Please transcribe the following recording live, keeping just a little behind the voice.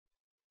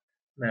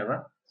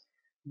Merhaba.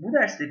 Bu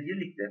dersle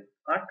birlikte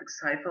artık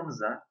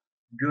sayfamıza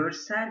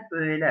görsel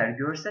öğeler,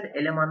 görsel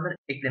elemanlar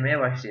eklemeye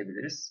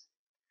başlayabiliriz.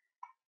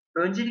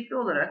 Öncelikli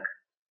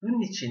olarak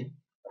bunun için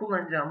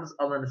kullanacağımız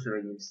alanı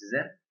söyleyeyim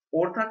size.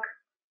 Ortak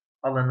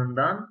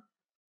alanından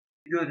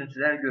görüntü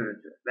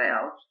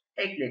veyahut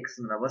ekle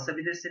kısmına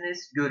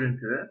basabilirsiniz.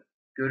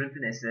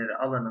 Görüntü nesneleri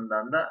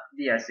alanından da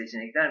diğer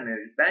seçenekler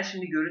mevcut. Ben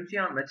şimdi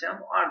görüntüyü anlatacağım.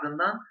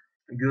 Ardından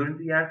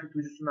görüntü yer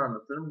tutucusunu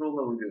anlatırım.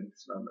 Rollover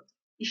görüntüsünü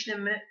anlatırım.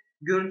 İşlemi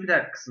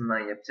görüntüler kısmından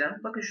yapacağım.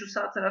 Bakın şu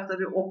sağ tarafta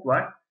bir ok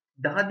var.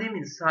 Daha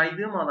demin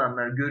saydığım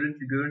alanlar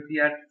görüntü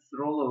yer tutucusu,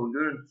 rollover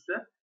görüntüsü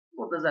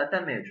burada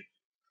zaten mevcut.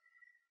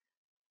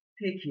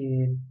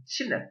 Peki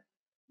şimdi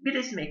bir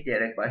resim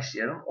ekleyerek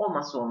başlayalım.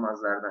 Olmazsa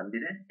olmazlardan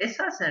biri.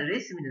 Esasen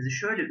resminizi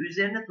şöyle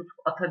üzerine tutup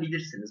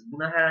atabilirsiniz.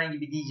 Buna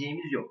herhangi bir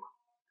diyeceğimiz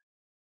yok.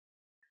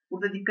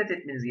 Burada dikkat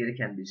etmeniz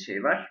gereken bir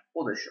şey var.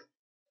 O da şu.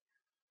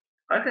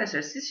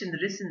 Arkadaşlar siz şimdi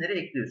resimleri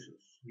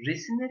ekliyorsunuz.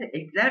 Resimleri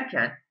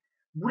eklerken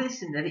bu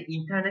resimleri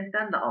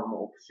internetten de alma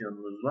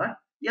opsiyonunuz var.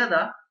 Ya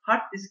da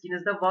hard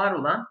diskinizde var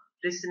olan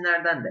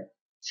resimlerden de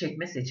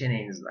çekme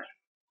seçeneğiniz var.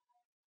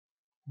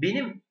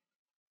 Benim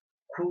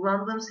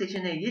kullandığım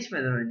seçeneğe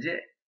geçmeden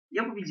önce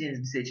yapabileceğiniz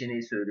bir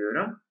seçeneği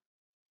söylüyorum.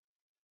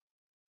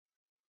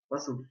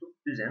 Basılı tutup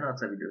üzerine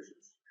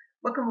atabiliyorsunuz.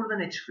 Bakın burada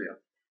ne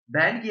çıkıyor.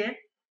 Belge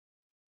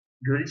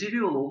göreceli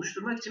yolu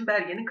oluşturmak için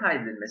belgenin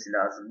kaydedilmesi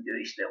lazım diyor.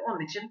 İşte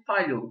onun için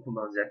file yolu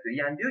kullanılacak diyor.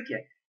 Yani diyor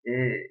ki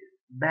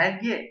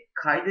belge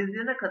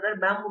kaydedilene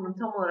kadar ben bunun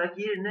tam olarak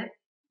yerini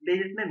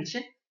belirtmem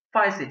için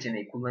file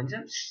seçeneği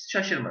kullanacağım.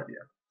 Şaşırma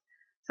diyor.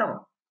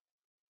 Tamam.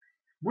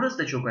 Burası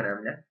da çok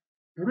önemli.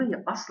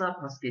 Burayı asla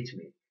pas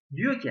geçmeyin.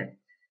 Diyor ki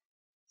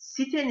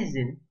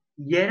sitenizin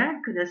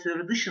yerel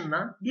klasörü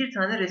dışından bir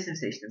tane resim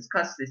seçtiniz.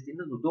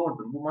 Kastettiğimiz bu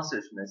doğrudur. Bu masa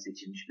üstünden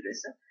seçilmiş bir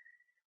resim.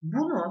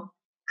 Bunu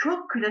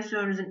kök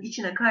klasörünüzün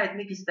içine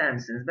kaydetmek ister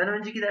misiniz? Ben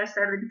önceki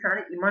derslerde bir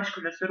tane imaj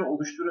klasörü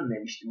oluşturun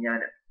demiştim.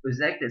 Yani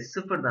özellikle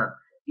sıfırdan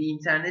bir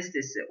internet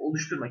sitesi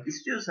oluşturmak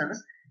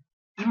istiyorsanız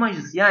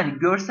images yani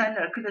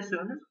görseller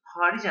klasörünüz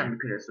haricen bir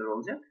klasör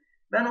olacak.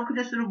 Ben o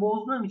klasörü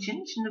bozduğum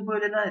için şimdi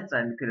böyle daha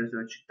detaylı bir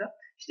klasör çıktı.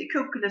 İşte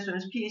kök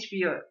klasörünüz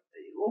PHP'ye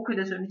o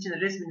klasörün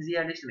içine resminizi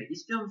yerleştirmek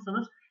istiyor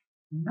musunuz?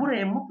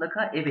 Buraya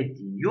mutlaka evet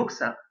deyin.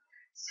 Yoksa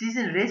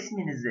sizin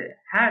resminizi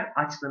her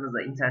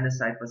açtığınızda internet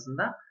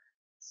sayfasında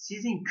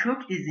sizin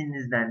kök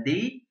dizinizden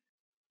değil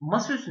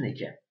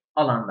masaüstündeki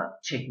alandan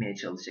çekmeye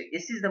çalışacak.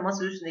 Siz de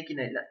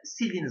masaüstündekini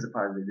sildiğinizi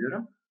farz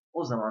ediyorum.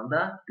 O zaman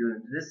da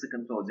görüntüde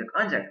sıkıntı olacak.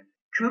 Ancak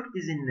kök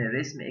dizinine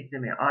resmi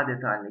eklemeye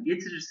adet haline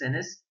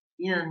getirirseniz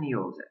inanın iyi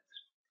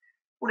olacaktır.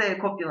 Buraya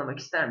kopyalamak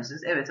ister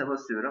misiniz? Evet'e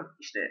basıyorum.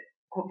 İşte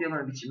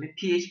kopyalama biçimi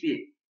PHP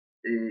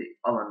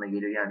alanına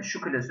geliyor. Yani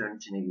şu klasörün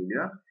içine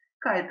geliyor.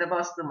 Kayıtta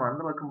bastığım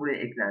anda bakın buraya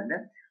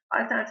eklendi.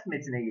 Alternatif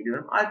metine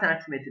geliyorum.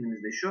 Alternatif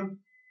metinimiz de şu.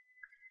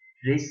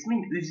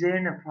 Resmin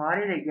üzerine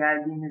fareyle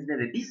geldiğinizde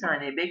ve bir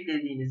saniye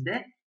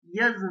beklediğinizde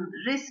yazın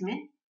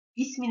resmin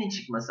isminin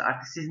çıkması.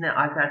 Artık siz ne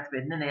alternatif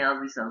metne ne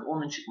yazdıysanız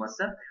onun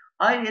çıkması.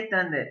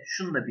 Ayrıca de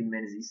şunu da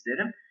bilmenizi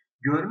isterim.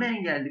 Görme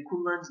engelli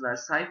kullanıcılar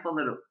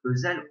sayfaları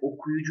özel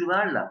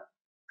okuyucularla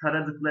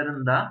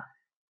taradıklarında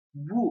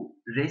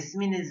bu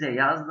resminize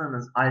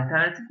yazdığınız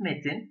alternatif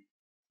metin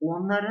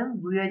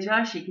onların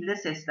duyacağı şekilde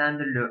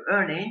seslendiriliyor.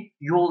 Örneğin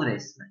yol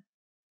resmi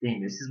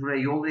deniliyor. Siz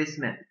buraya yol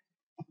resmi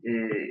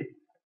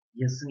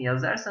yazısını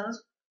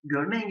yazarsanız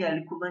görme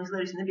engelli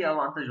kullanıcılar için de bir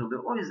avantaj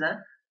oluyor. O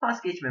yüzden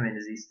pas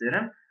geçmemenizi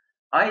isterim.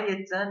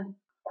 Ayrıca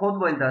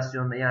kod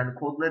validasyonunda yani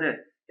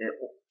kodları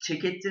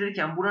check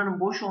ettirirken buranın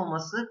boş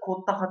olması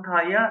kodda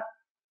hataya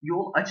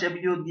yol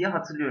açabiliyor diye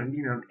hatırlıyorum.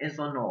 Bilmiyorum en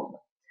son ne oldu.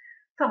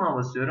 Tamam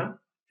basıyorum.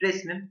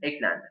 Resmim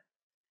eklendi.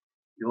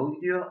 Yol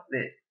gidiyor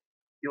ve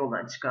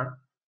yoldan çıkan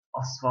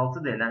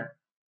asfaltı delen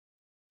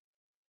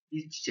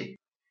bir çiçek.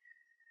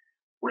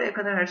 Buraya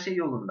kadar her şey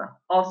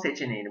yolunda. Al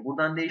seçeneğini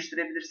buradan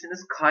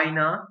değiştirebilirsiniz.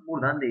 Kaynağı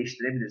buradan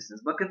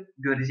değiştirebilirsiniz. Bakın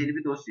göreceli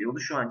bir dosya yolu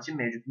şu an için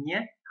mevcut.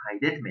 Niye?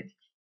 Kaydetmedik.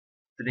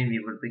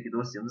 Dreamweaver'daki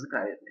dosyamızı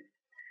kaydetmedik.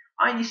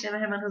 Aynı işlemi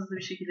hemen hızlı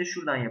bir şekilde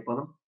şuradan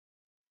yapalım.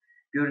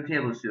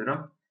 Görüntüye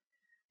basıyorum.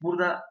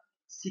 Burada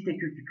site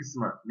kökü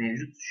kısmı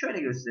mevcut.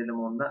 Şöyle gösterelim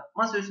onu da.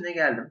 Masa üstüne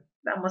geldim.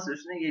 Ben masa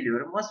üstüne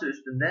geliyorum. Masa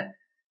üstünde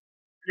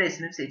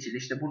resmim seçili.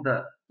 İşte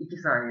burada 2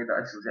 saniyede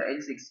açılacağı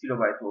 58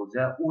 KB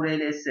olacağı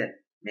URL'si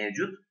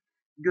mevcut.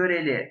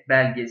 Göreli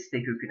belge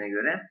site köküne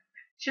göre.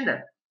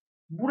 Şimdi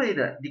burayı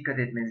da dikkat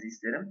etmenizi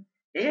isterim.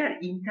 Eğer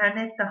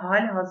internette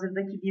hali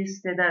hazırdaki bir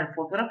siteden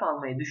fotoğraf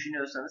almayı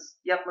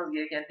düşünüyorsanız yapmanız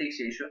gereken tek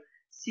şey şu.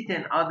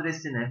 Sitenin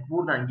adresine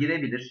buradan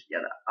girebilir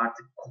ya da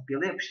artık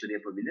kopyala yapıştır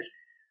yapabilir.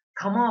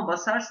 Tamama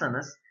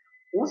basarsanız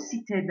o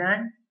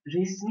siteden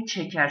resmi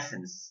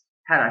çekersiniz.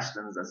 Her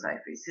açtığınızda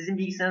sayfayı. Sizin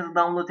bilgisayarınıza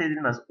download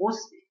edilmez. O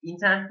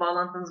internet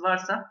bağlantınız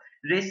varsa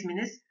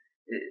resminiz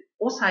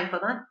o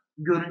sayfadan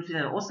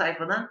görüntülenir. O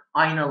sayfadan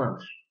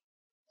aynalanır.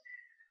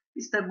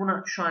 Biz de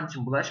buna şu an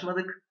için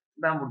bulaşmadık.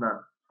 Ben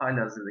buradan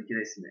halihazırdaki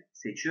resmi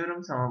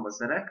seçiyorum. Tamam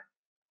basarak.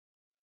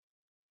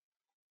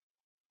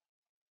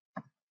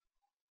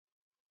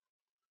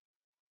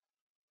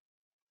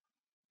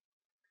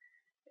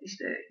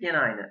 İşte gene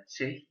aynı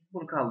şey.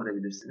 Bunu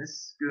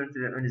kaldırabilirsiniz.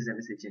 Görüntü ve ön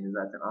izleme seçeneğini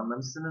zaten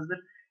anlamışsınızdır.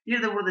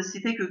 Bir de burada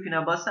site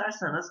köküne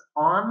basarsanız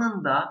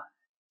anında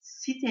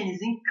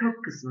sitenizin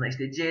kök kısmına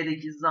işte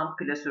C'deki ZAMP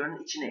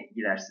klasörünün içine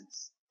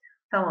girersiniz.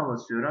 Tamam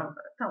basıyorum.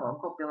 Tamam,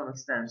 kopyalamak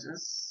ister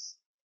misiniz?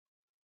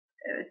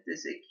 Evet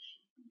desek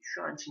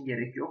şu an için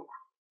gerek yok.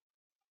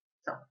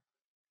 Tamam.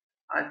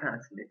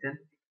 Alternatif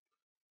metin.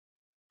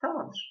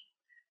 Tamamdır.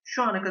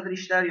 Şu ana kadar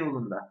işler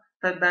yolunda.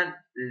 Tabii ben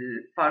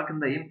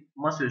farkındayım.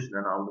 Masa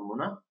üstünden aldım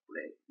bunu.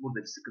 Burada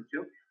bir sıkıntı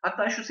yok.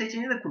 Hatta şu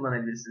seçeneği de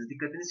kullanabilirsiniz.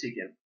 Dikkatinizi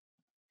çekerim.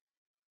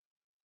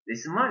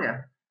 Resim var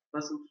ya.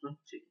 Basılı tutun.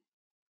 Çekin.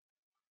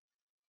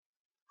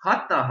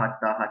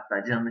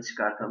 Hatta canını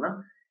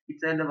çıkartalım.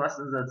 İplerine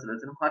bastığınızı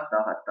hatırlatırım.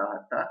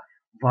 Hatta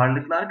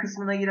varlıklar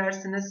kısmına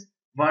girersiniz.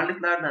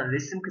 Varlıklardan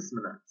resim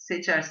kısmına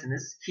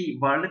seçersiniz ki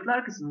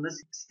varlıklar kısmında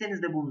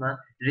sitenizde bulunan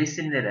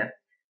resimlere,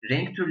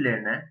 renk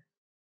türlerine,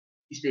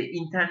 işte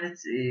internet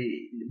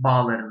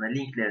bağlarına,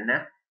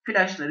 linklerine,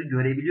 flashları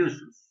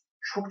görebiliyorsunuz.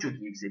 Çok çok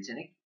iyi bir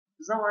seçenek.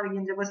 Zamanı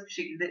gelince basit bir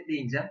şekilde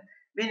değineceğim.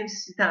 Benim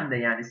sitemde,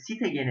 yani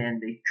site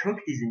genelinde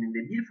kök dizininde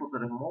bir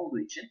fotoğrafım olduğu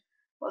için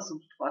basılı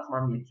tutup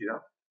atmam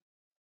yetiyor.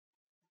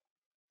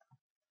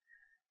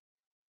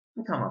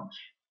 Bu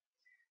tamamdır.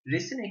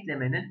 Resim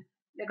eklemenin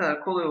ne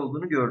kadar kolay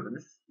olduğunu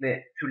gördünüz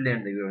ve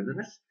türlerini de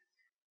gördünüz.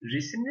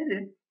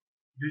 Resimleri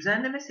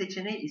düzenleme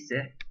seçeneği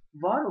ise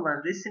var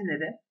olan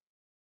resimlere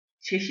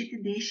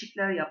çeşitli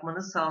değişiklikler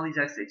yapmanızı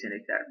sağlayacak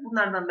seçenekler.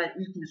 Bunlardan ben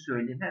ilkini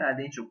söyleyeyim.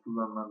 Herhalde en çok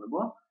kullanılanı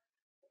bu.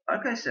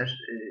 Arkadaşlar,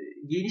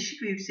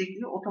 genişlik ve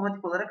yüksekliği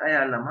otomatik olarak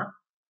ayarlama.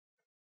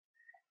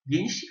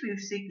 Genişlik ve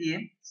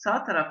yüksekliği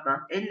sağ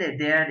taraftan elle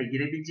değerle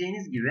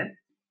girebileceğiniz gibi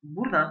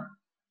buradan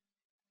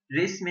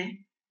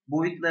resmin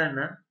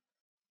boyutlarını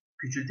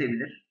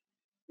küçültebilir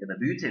ya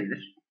da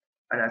büyütebilir.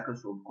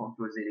 Alakası oldu.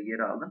 Ctrl Z ile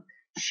geri aldım.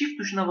 Shift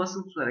tuşuna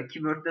basılı tutarak,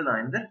 Keyword'de de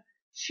aynıdır.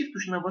 Shift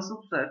tuşuna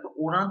basılı tutarak da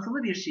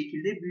orantılı bir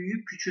şekilde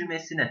büyüyüp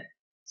küçülmesini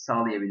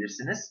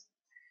sağlayabilirsiniz.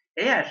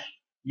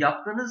 Eğer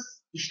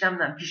yaptığınız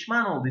işlemden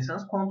pişman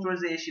olduysanız Ctrl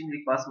Z'ye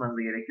şimdilik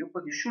basmanıza gerek yok.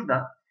 Bakın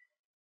şurada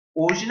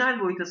orijinal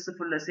boyuta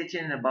sıfırla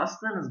seçeneğine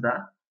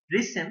bastığınızda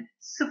resim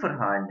sıfır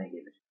haline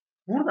gelir.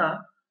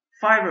 Burada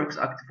Fireworks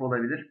aktif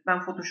olabilir.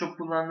 Ben Photoshop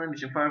kullandığım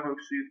için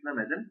Fireworks'u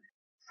yüklemedim.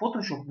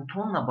 Photoshop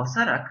butonuna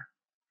basarak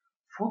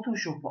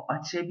Photoshop'u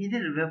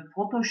açabilir ve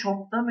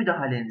Photoshop'ta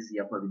müdahalenizi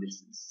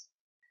yapabilirsiniz.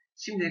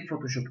 Şimdilik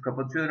Photoshop'u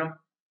kapatıyorum.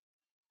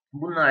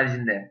 Bunun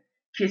haricinde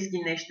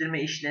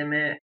keskinleştirme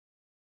işlemi,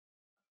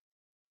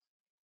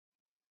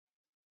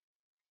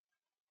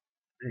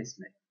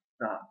 resmi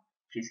daha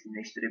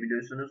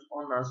keskinleştirebiliyorsunuz.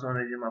 Ondan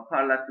sonra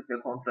parlaklık ve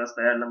kontrast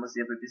ayarlaması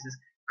yapabilirsiniz.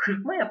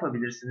 Kırpma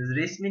yapabilirsiniz.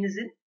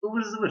 Resminizin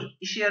ıvır zıvır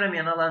işe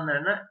yaramayan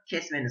alanlarını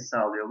kesmenizi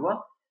sağlıyor bu.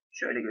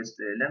 Şöyle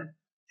gösterelim.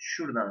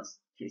 Şuradan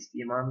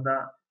kestiğim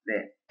anda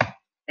ve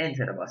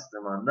Enter'e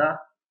bastığım anda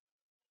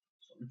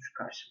sonuç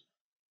karşımda.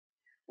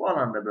 Bu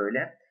alanda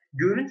böyle.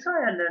 Görüntü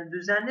ayarlarını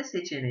düzenle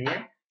seçeneği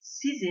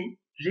sizin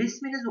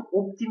resminizi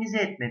optimize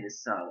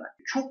etmenizi sağlar.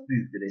 Çok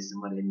büyük bir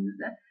resim var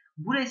elinizde.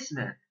 Bu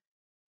resmi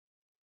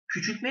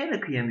küçültmeye de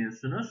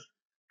kıyamıyorsunuz.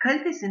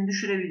 Kalitesini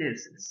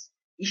düşürebilirsiniz.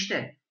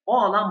 İşte o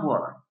alan bu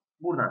alan.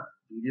 Buradan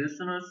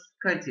gidiyorsunuz,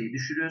 kaliteyi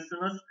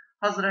düşürüyorsunuz.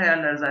 Hazır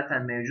ayarlar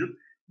zaten mevcut.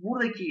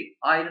 Buradaki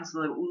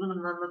ayrıntıları uzun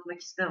uzun anlatmak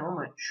istemem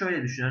ama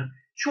şöyle düşünün.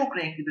 Çok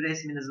renkli bir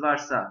resminiz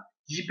varsa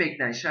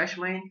JPEG'den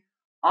şaşmayın.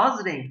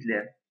 Az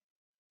renkli,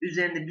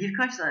 üzerinde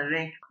birkaç tane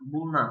renk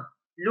bulunan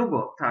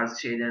logo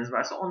tarzı şeyleriniz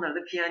varsa onları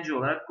da PNG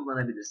olarak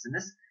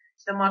kullanabilirsiniz.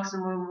 İşte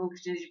maksimum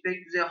için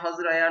JPEG düzeyi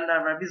hazır ayarlar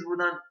var. Biz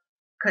buradan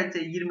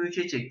kaliteyi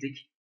 23'e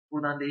çektik.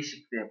 Buradan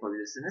değişiklik de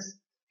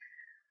yapabilirsiniz.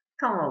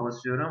 Tamam'a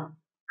basıyorum.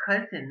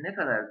 Kalitenin ne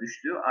kadar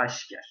düştüğü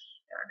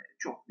aşikar. Yani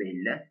çok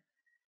belli.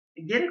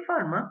 Gerek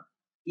var mı?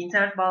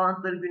 İnternet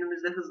bağlantıları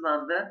günümüzde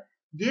hızlandı.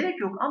 Gerek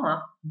yok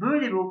ama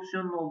böyle bir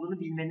opsiyonun olduğunu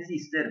bilmenizi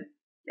isterim.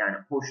 Yani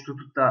hoş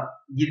tutup da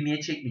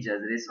 20'ye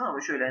çekmeyeceğiz resmi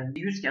ama şöyle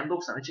 100 iken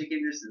 90'a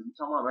çekebilirsiniz. Bu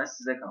tamamen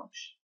size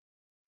kalmış.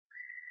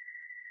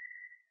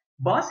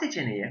 Bağ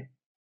seçeneği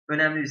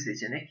önemli bir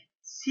seçenek.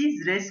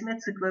 Siz resme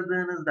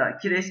tıkladığınızda,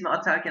 ki resmi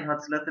atarken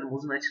hatırlatırım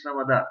uzun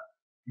açıklamada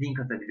link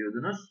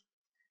atabiliyordunuz.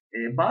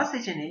 Bağ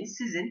seçeneği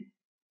sizin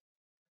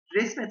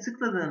resme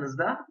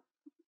tıkladığınızda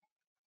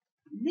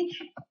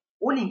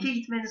o linke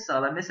gitmenizi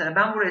sağlar. Mesela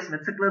ben bu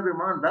resme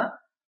tıkladığım anda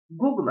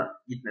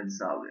Google'a gitmemi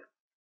sağlıyor.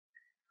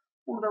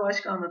 Burada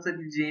başka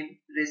anlatabileceğim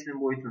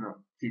resmin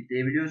boyutunu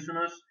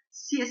kilitleyebiliyorsunuz.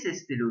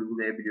 CSS dili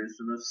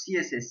uygulayabiliyorsunuz.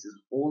 CSS'siz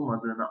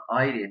olmadığını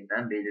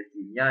ayrıyetten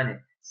belirteyim. Yani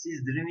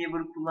siz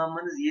Dreamweaver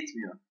kullanmanız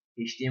yetmiyor.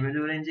 HTML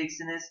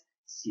öğreneceksiniz.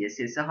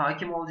 CSS'e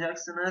hakim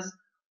olacaksınız.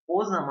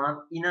 O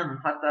zaman inanın,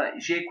 hatta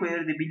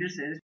jQuery'i de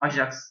bilirseniz,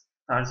 Ajax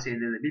tarzı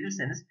şeyleri de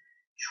bilirseniz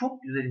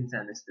çok güzel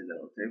internet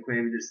siteler ortaya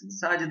koyabilirsiniz.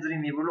 Sadece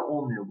Dreamweaver'la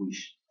olmuyor bu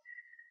iş.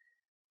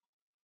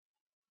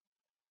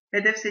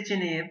 Hedef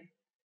seçeneği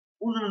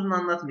uzun uzun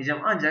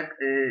anlatmayacağım ancak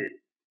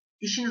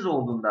işiniz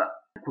olduğunda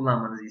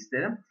kullanmanızı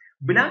isterim.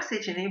 Blank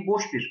seçeneği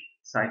boş bir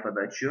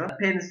sayfada açıyor.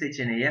 Parent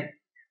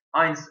seçeneği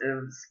aynı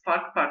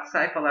farklı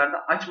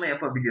sayfalarda açma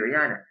yapabiliyor.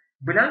 Yani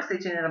Blank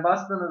seçeneğine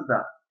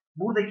bastığınızda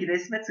buradaki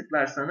resme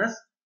tıklarsanız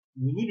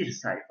yeni bir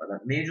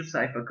sayfada mevcut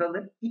sayfa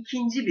kalır.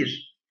 İkinci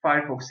bir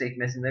Firefox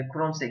sekmesinde,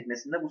 Chrome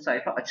sekmesinde bu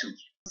sayfa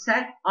açılır.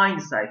 Self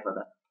aynı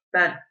sayfada.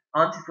 Ben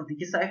Antifold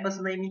 2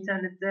 sayfasındayım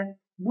internette.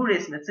 Bu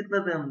resme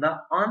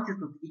tıkladığımda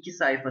Antifold 2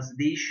 sayfası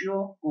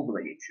değişiyor,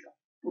 Google'a geçiyor.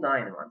 Bu da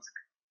aynı mantık.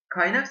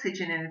 Kaynak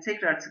seçeneğine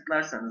tekrar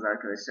tıklarsanız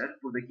arkadaşlar,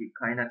 buradaki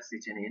kaynak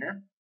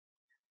seçeneğine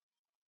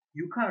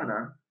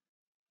yukarıdan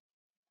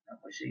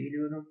başa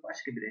geliyorum.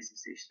 Başka bir resim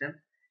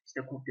seçtim.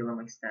 İşte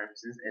kopyalamak ister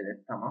misiniz?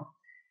 Evet, tamam.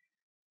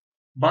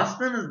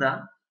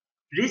 Bastığınızda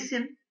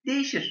resim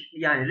değişir.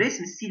 Yani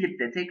resmi silip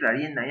de tekrar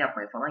yeniden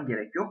yapmaya falan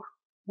gerek yok.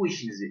 Bu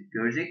işinizi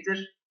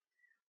görecektir.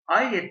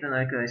 Ayrıca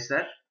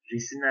arkadaşlar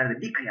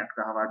resimlerde bir kıyak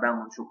daha var. Ben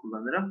bunu çok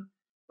kullanırım.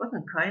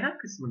 Bakın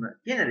kaynak kısmını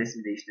gene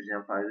resim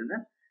değiştireceğim farz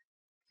edin.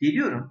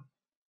 Geliyorum.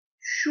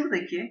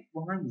 Şuradaki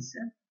bu hangisi?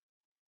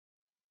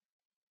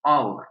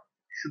 A olan.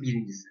 Şu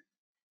birincisi.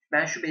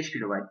 Ben şu 5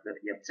 kilobaytlı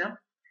yapacağım.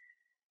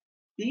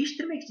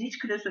 Değiştirmek için hiç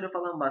klasöre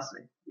falan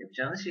basmayın.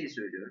 Yapacağınız şeyi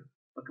söylüyorum.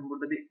 Bakın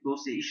burada bir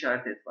dosya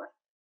işaret et var.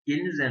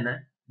 Gelin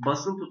üzerine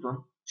basılı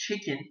tutun,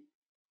 çekin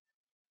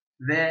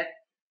ve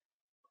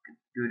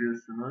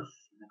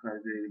görüyorsunuz. Ne kadar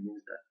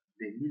görebildiğiniz de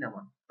belli değil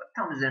ama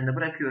tam üzerinde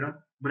bırakıyorum.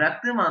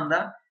 Bıraktığım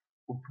anda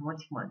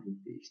otomatikman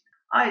link değişti.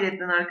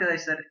 Ayrıca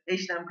arkadaşlar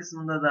eşlem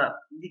kısmında da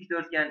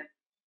dikdörtgen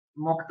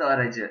nokta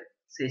aracı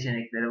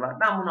seçenekleri var.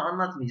 Ben bunu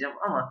anlatmayacağım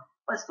ama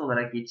basit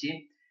olarak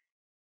geçeyim.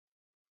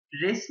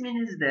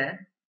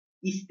 Resminizde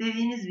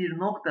istediğiniz bir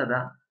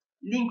noktada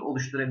link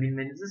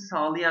oluşturabilmenizi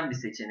sağlayan bir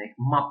seçenek.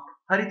 Map,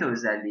 harita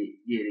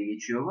özelliği diye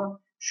geçiyor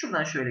bu.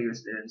 Şuradan şöyle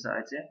gösterelim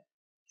sadece.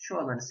 Şu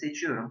alanı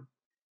seçiyorum.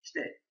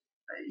 İşte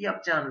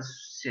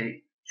yapacağınız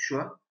şey şu.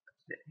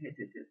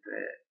 http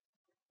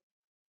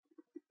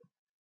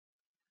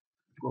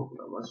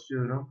Google'a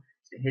basıyorum.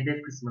 İşte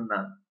hedef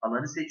kısmından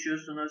alanı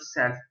seçiyorsunuz.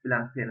 Self,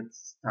 blank parent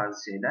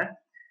tarzı şeyler.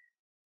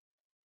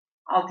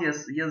 Alt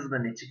yazıda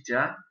ne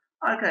çıkacağı.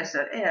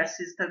 Arkadaşlar eğer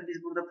siz tabii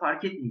biz burada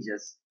fark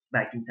etmeyeceğiz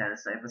belki internet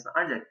sayfasında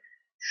ancak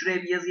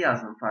şuraya bir yazı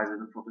yazdım farz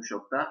edin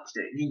Photoshop'ta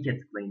işte linke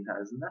tıklayın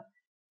tarzında.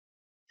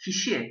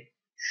 Kişi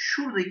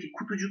şuradaki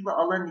kutucuklu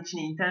alanın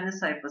içine internet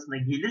sayfasına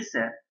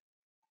gelirse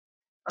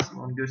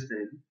aslında onu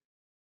gösterelim.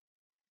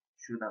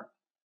 Şuradan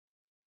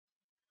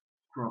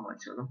Chrome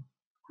açalım.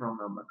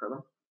 Chrome'dan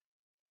bakalım.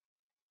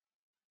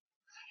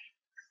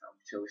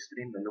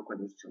 Çalıştırayım da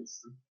localhost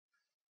çalışsın.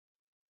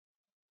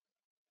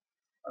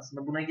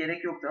 Aslında buna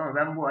gerek yoktu ama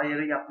ben bu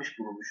ayarı yapmış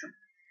bulunmuşum.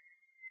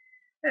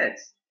 Evet.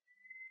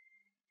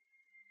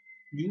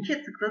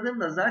 Linke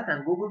tıkladığımda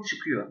zaten Google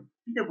çıkıyor.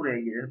 Bir de buraya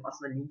gelelim.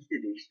 Aslında linki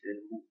de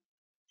değiştirelim bu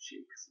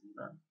şey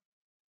kısmından.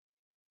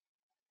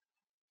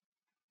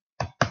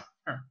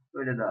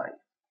 Böyle daha iyi.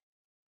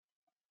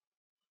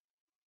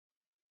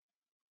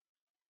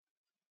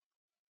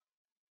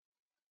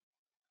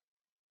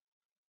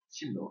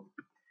 Şimdi oldu.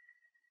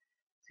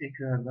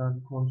 Tekrardan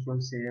Ctrl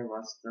S'ye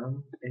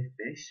bastım.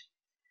 F5.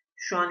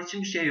 Şu an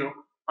için bir şey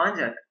yok.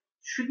 Ancak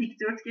şu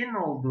dikdörtgenin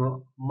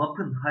olduğu,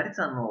 map'ın,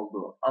 haritanın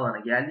olduğu alana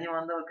geldiğim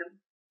anda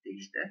bakın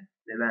değişti.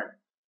 Ve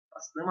ben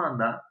bastığım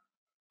anda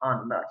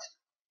anında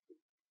açtım.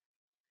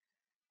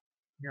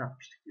 Ne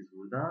yapmıştık biz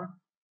burada?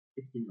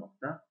 Etkin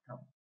nokta.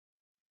 Tamam.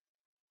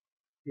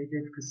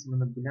 Hedef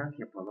kısmını blank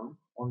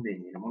yapalım. Onu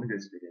deneyelim. Onu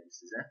gösterelim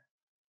size.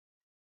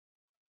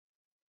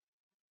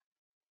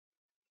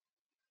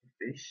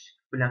 5.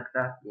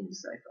 Blank'ta yeni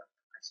sayfa.